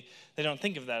usually they don't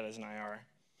think of that as an IR.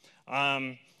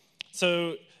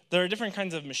 So there are different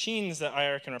kinds of machines that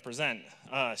IR can represent.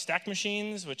 Stack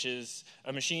machines, which is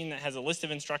a machine that has a list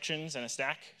of instructions and a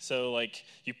stack. So like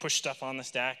you push stuff on the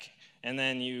stack, and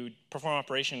then you perform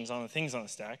operations on the things on the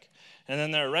stack. And then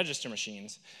there are register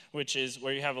machines, which is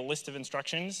where you have a list of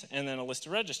instructions and then a list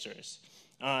of registers.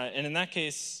 And in that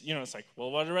case, it's like,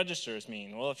 well, what do registers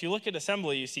mean? Well, if you look at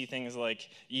assembly, you see things like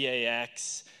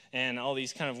EAX and all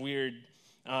these kind of weird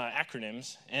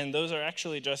acronyms, and those are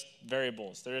actually just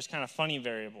variables. They're just kind of funny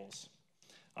variables.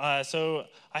 So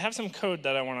I have some code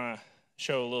that I want to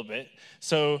show a little bit.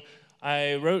 So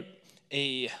I wrote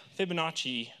a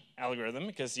Fibonacci algorithm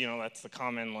because that's the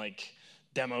common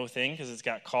demo thing, because it's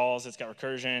got calls, it's got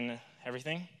recursion,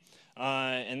 everything.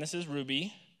 And this is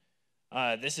Ruby.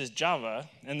 This is Java.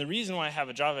 And the reason why I have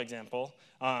a Java example,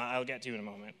 I'll get to in a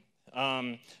moment.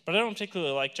 But I don't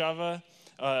particularly like Java.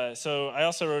 So I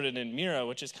also wrote it in Mira,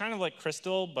 which is kind of like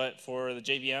Crystal, but for the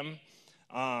JVM.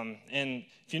 And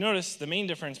if you notice, the main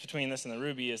difference between this and the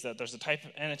Ruby is that there's a type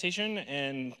annotation,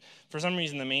 and for some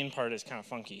reason the main part is kind of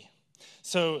funky.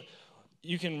 So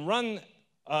you can run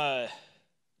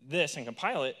this and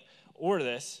compile it, or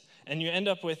this, and you end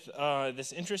up with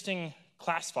this interesting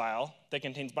class file that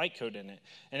contains bytecode in it.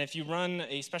 And if you run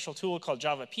a special tool called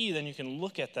JavaP, then you can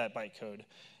look at that bytecode,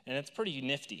 and it's pretty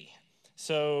nifty.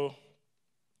 So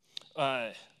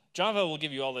Java will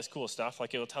give you all this cool stuff,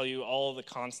 like it will tell you all of the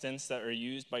constants that are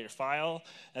used by your file,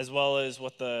 as well as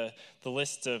what the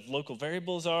list of local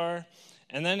variables are.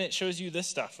 And then it shows you this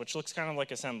stuff, which looks kind of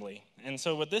like assembly. And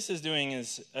so what this is doing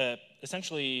is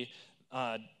essentially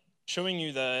showing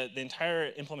you the entire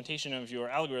implementation of your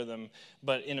algorithm,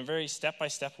 but in a very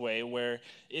step-by-step way where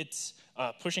it's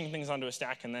pushing things onto a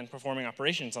stack and then performing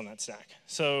operations on that stack.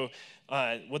 So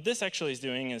what this actually is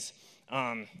doing is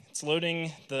it's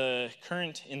loading the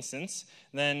current instance,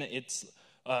 then it's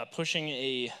pushing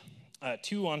a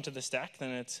 2 onto the stack,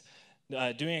 then it's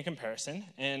doing a comparison.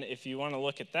 And if you want to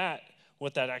look at that,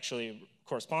 what that actually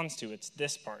corresponds to, it's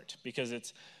this part, because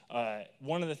it's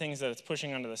one of the things that it's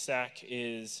pushing onto the stack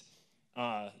is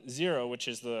 0, which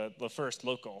is the first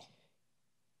local.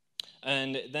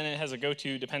 And then it has a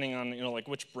goto depending on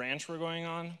which branch we're going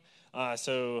on.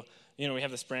 So we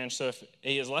have this branch, so if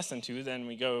A is less than 2, then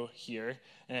we go here.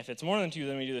 And if it's more than 2,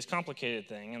 then we do this complicated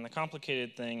thing. And the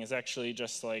complicated thing is actually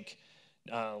just like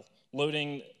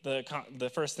loading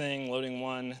the first thing, loading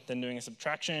 1, then doing a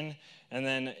subtraction, and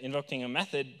then invoking a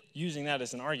method using that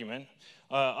as an argument.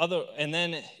 And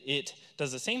then it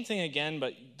does the same thing again,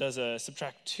 but does a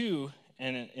subtract 2,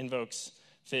 and it invokes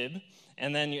fib.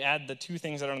 And then you add the 2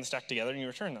 things that are on the stack together, and you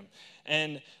return them.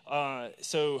 And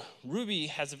so Ruby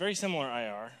has a very similar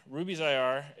IR. Ruby's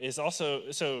IR is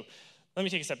also, so let me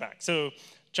take a step back. So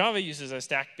Java uses a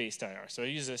stack-based IR. So it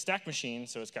uses a stack machine,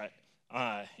 so it's got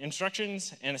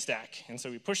instructions and a stack. And so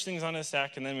we push things onto the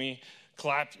stack, and then we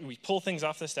pull things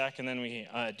off the stack, and then we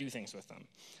do things with them.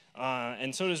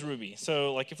 And so does Ruby.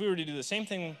 So if we were to do the same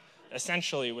thing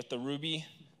essentially with the Ruby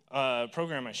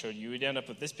program I showed you, we'd end up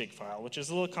with this big file, which is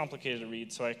a little complicated to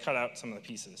read, so I cut out some of the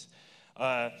pieces.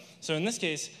 So in this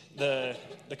case, the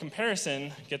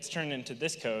comparison gets turned into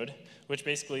this code, which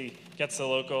basically gets the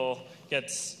local,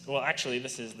 well, actually,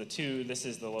 this is the 2, this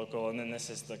is the local, and then this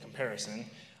is the comparison.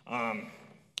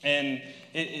 And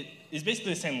it is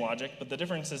basically the same logic, but the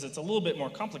difference is it's a little bit more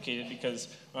complicated because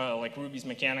Ruby's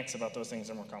mechanics about those things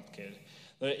are more complicated.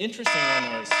 The interesting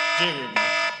one was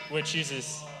JRuby, which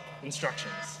uses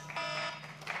instructions.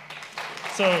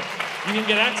 So you can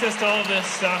get access to all of this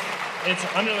stuff. It's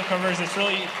under the covers. It's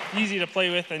really easy to play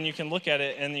with, and you can look at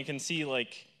it, and you can see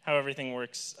how everything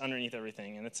works underneath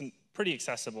everything. And it's pretty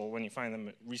accessible when you find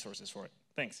the resources for it.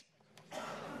 Thanks.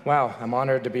 Wow, I'm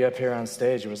honored to be up here on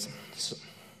stage. It was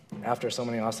after so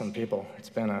many awesome people. It's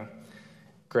been a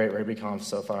great RubyConf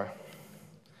so far.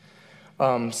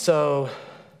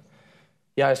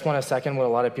 Yeah, I just want to second what a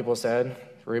lot of people said.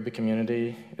 The Ruby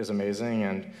community is amazing,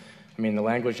 and the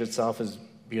language itself is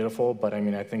beautiful, but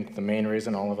I think the main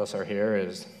reason all of us are here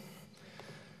is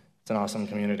it's an awesome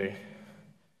community.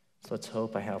 So let's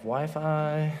hope I have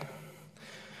Wi-Fi.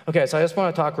 Okay, so I just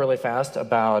want to talk really fast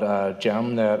about a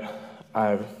gem that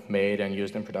I've made and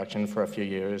used in production for a few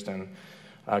years and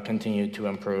continued to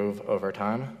improve over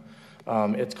time.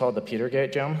 It's called the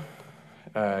Petergate gem.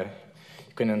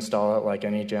 You can install it like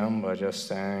any gem by just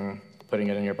putting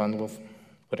it in your bundle,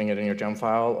 putting it in your gem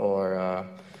file, or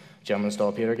gem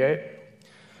install Petergate.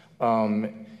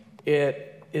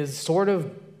 It is sort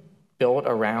of built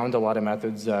around a lot of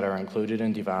methods that are included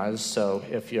in Devise. So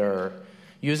if you're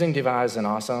using Devise, then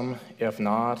awesome. If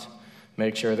not,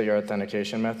 make sure that your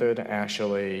authentication method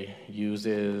actually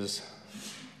uses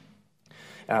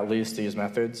at least these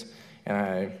methods.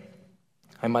 And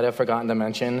I might have forgotten to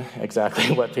mention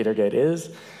exactly what Petergate is.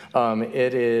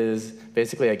 It is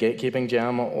basically a gatekeeping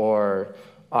gem or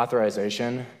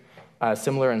authorization,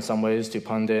 similar in some ways to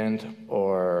Pundit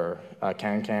or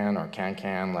CanCan or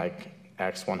CanCan, like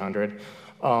X100.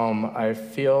 I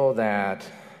feel that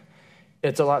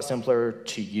it's a lot simpler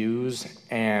to use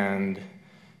and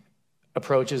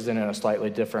approaches it in a slightly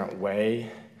different way,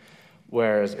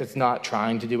 whereas it's not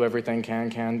trying to do everything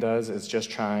CanCan does, it's just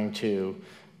trying to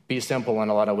be simple in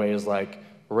a lot of ways, like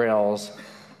Rails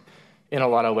in a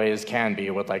lot of ways can be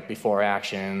with like before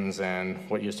actions and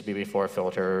what used to be before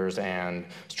filters and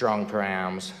strong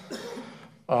params.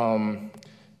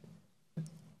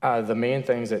 The main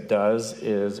things it does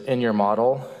is in your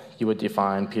model, you would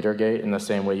define Petergate in the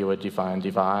same way you would define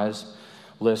devise,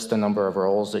 list the number of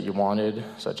roles that you wanted,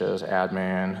 such as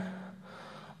admin.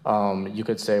 You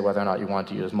could say whether or not you want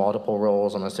to use multiple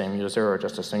roles on the same user or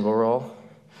just a single role.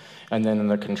 And then in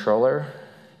the controller,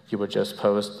 you would just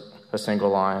post a single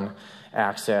line,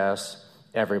 access,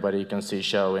 everybody can see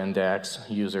show index,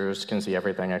 users can see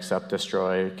everything except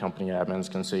destroy, company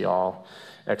admins can see all,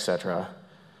 etc.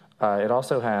 It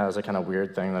also has a kind of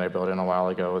weird thing that I built in a while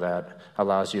ago that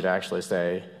allows you to actually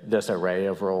say this array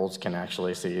of roles can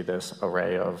actually see this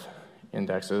array of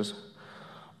indexes,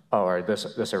 or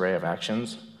this array of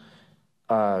actions.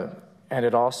 And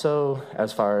it also,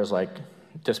 as far as like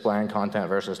displaying content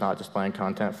versus not displaying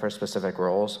content for specific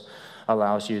roles,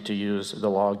 allows you to use the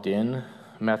logged in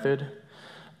method,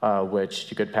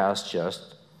 which you could pass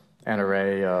just an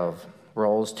array of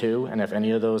roles to, and if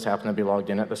any of those happen to be logged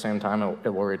in at the same time, it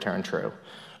will return true.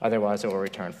 Otherwise, it will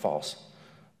return false.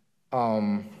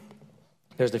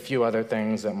 There's a few other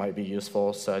things that might be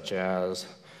useful, such as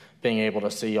being able to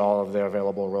see all of the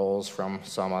available roles from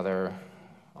some other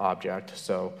object.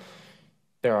 So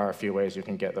there are a few ways you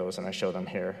can get those, and I show them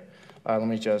here. Let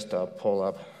me just pull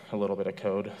up a little bit of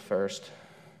code first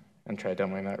and try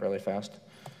demoing that really fast.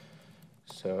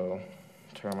 So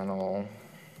terminal,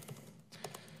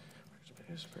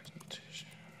 presentation,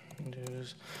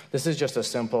 news. This is just a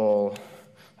simple,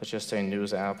 let's just say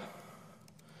news app.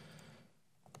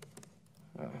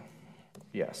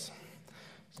 Yes.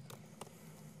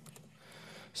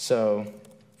 So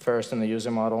first in the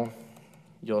user model,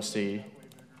 you'll see,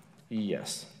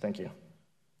 yes, thank you.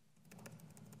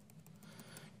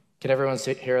 Can everyone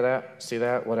hear that, see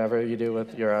that, whatever you do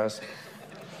with your eyes?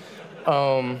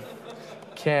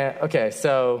 Okay,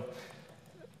 so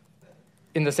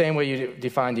in the same way you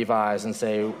define devise and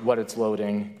say what it's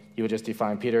loading, you would just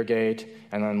define Petergate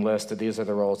and then list that these are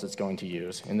the roles it's going to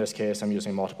use. In this case, I'm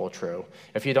using multiple true.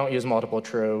 If you don't use multiple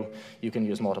true, you can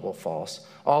use multiple false.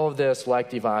 All of this, like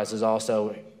devise, is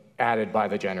also added by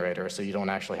the generator, so you don't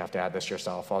actually have to add this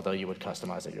yourself, although you would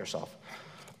customize it yourself.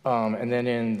 And then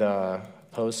in the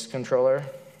post controller,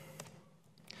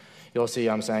 you'll see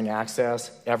I'm saying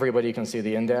access. Everybody can see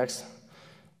the index.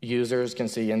 Users can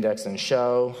see index and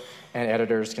show, and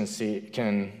editors can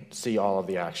see all of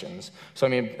the actions. So I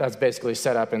mean, that's basically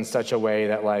set up in such a way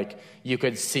that like you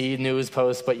could see news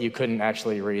posts, but you couldn't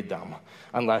actually read them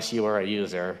unless you were a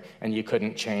user, and you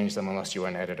couldn't change them unless you were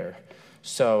an editor.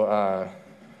 So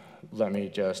let me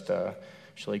just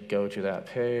actually go to that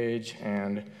page.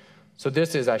 And so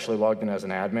this is actually logged in as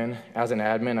an admin. As an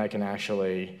admin, I can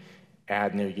actually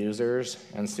add new users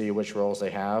and see which roles they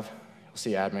have. You'll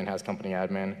see admin has company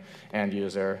admin and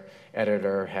user.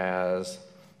 Editor has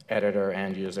editor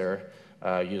and user.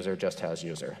 User just has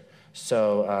user.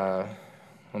 So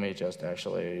let me just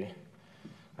actually,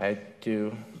 let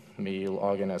me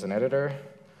log in as an editor.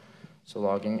 So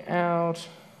logging out.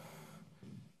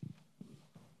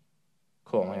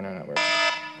 Cool, my internet works.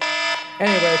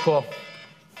 Anyway, cool.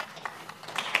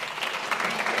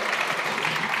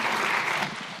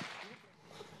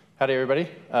 Howdy, everybody.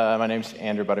 My name's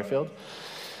Andrew Butterfield,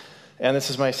 and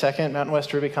this is my second Mountain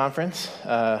West Ruby conference.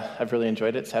 I've really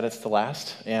enjoyed it. Sad it's the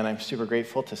last, and I'm super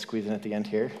grateful to squeeze in at the end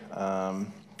here.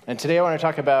 And today I want to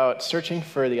talk about searching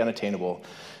for the unattainable.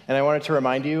 And I wanted to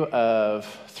remind you of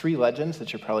 3 legends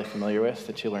that you're probably familiar with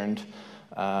that you learned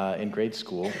in grade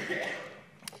school.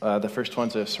 The first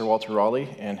one's of Sir Walter Raleigh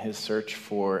and his search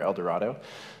for El Dorado,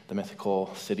 the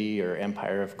mythical city or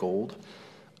empire of gold.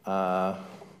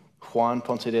 Juan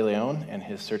Ponce de Leon and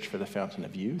his search for the Fountain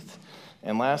of Youth.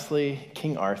 And lastly,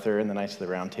 King Arthur and the Knights of the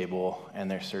Round Table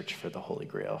and their search for the Holy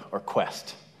Grail, or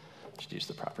quest. I should use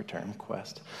the proper term,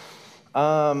 quest.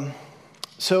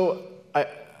 So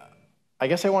I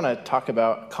guess I want to talk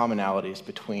about commonalities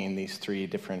between these 3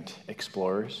 different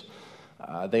explorers.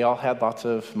 They all had lots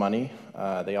of money.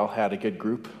 They all had a good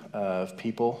group of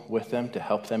people with them to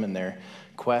help them in their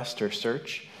quest or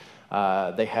search.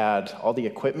 They had all the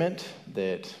equipment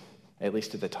that, at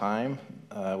least at the time,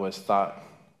 was thought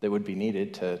that would be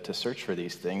needed to search for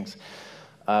these things.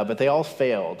 But they all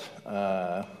failed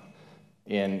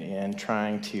in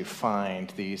trying to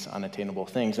find these unattainable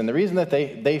things. And the reason that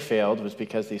they failed was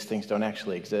because these things don't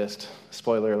actually exist.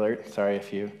 Spoiler alert, sorry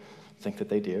if you think that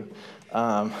they do,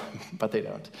 but they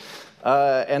don't.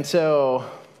 And so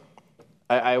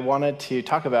I wanted to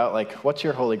talk about, like, what's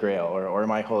your Holy Grail or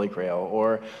my Holy Grail?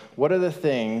 Or what are the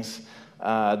things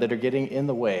that are getting in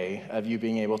the way of you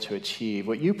being able to achieve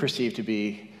what you perceive to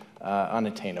be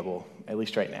unattainable, at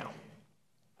least right now?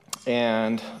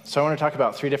 And so I want to talk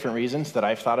about 3 different reasons that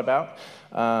I've thought about.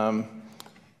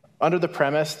 Under the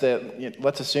premise that,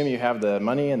 let's assume you have the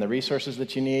money and the resources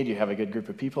that you need, you have a good group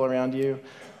of people around you,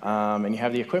 and you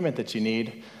have the equipment that you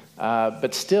need,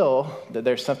 but still, that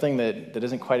there's something that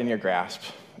isn't quite in your grasp,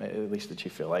 at least that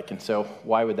you feel like. And so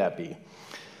why would that be?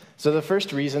 So the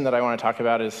first reason that I want to talk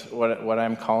about is what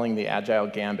I'm calling the agile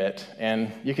gambit.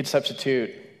 And you could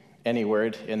substitute any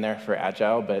word in there for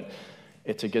agile, but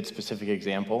it's a good specific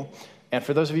example. And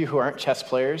for those of you who aren't chess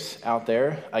players out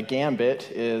there, a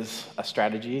gambit is a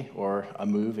strategy or a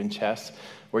move in chess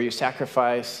where you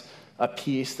sacrifice a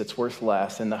piece that's worth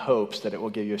less in the hopes that it will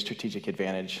give you a strategic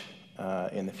advantage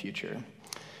in the future.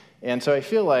 And so I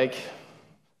feel like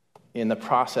in the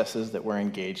processes that we're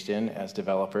engaged in as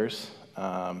developers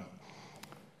and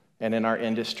in our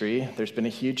industry, there's been a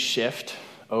huge shift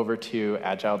over to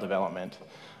agile development.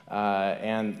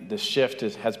 And the shift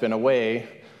has been away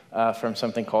from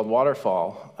something called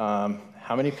waterfall.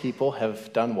 How many people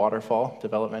have done waterfall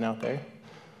development out there?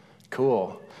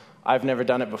 Cool. I've never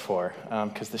done it before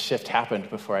because the shift happened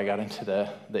before I got into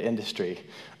the industry.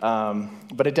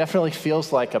 But it definitely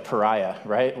feels like a pariah,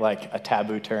 right? Like a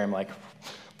taboo term, like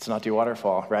let's not do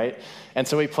waterfall, right? And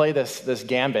so we play this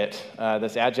gambit,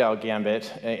 this agile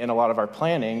gambit in a lot of our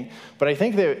planning. But I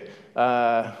think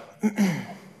that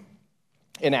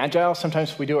in agile,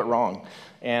 sometimes we do it wrong,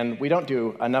 and we don't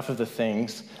do enough of the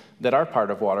things that are part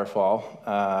of waterfall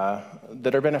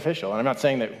that are beneficial. And I'm not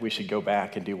saying that we should go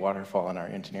back and do waterfall in our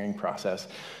engineering process,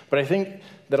 but I think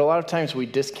that a lot of times we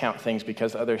discount things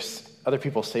because other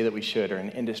people say that we should, or an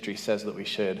industry says that we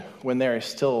should, when there is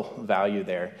still value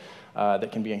there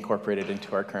that can be incorporated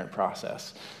into our current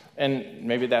process. And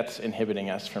maybe that's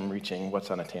inhibiting us from reaching what's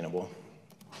unattainable.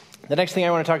 The next thing I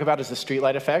want to talk about is the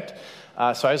streetlight effect.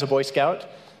 So I was a Boy Scout,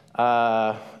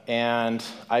 and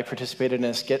I participated in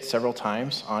a skit several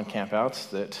times on campouts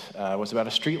that was about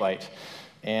a streetlight.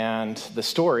 And the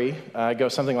story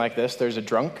goes something like this. There's a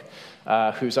drunk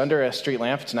who's under a street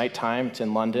lamp. It's nighttime. It's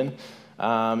in London.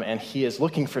 And he is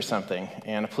looking for something.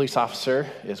 And a police officer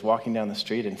is walking down the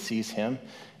street and sees him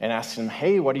and asks him,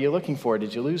 "Hey, what are you looking for?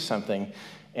 Did you lose something?"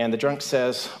 And the drunk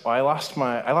says, "Oh, I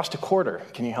lost a quarter.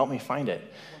 Can you help me find it?"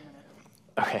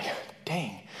 Okay,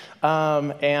 dang.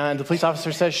 And the police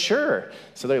officer says, "Sure."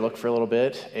 So they look for a little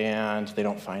bit, and they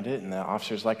don't find it. And the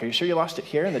officer's like, "Are you sure you lost it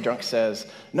here?" And the drunk says,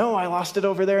 "No, I lost it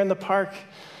over there in the park."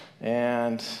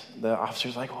 And the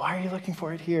officer's like, "Why are you looking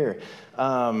for it here?"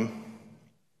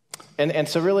 And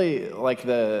so really, like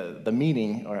the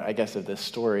meaning, or I guess, of this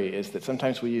story is that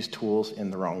sometimes we use tools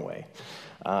in the wrong way.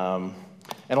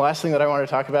 And the last thing that I want to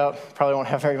talk about, probably won't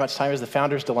have very much time, is the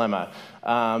founder's dilemma.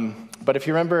 But if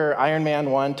you remember Iron Man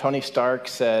 1, Tony Stark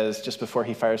says, just before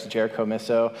he fires the Jericho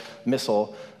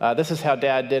missile, "This is how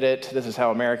Dad did it, this is how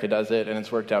America does it, and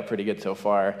it's worked out pretty good so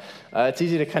far." It's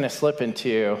easy to kind of slip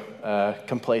into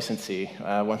complacency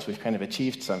once we've kind of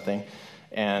achieved something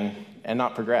and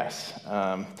not progress.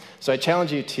 So I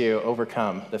challenge you to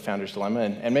overcome the founder's dilemma,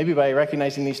 and maybe by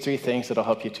recognizing these 3 things, it'll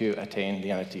help you to attain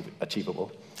the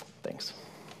unachievable.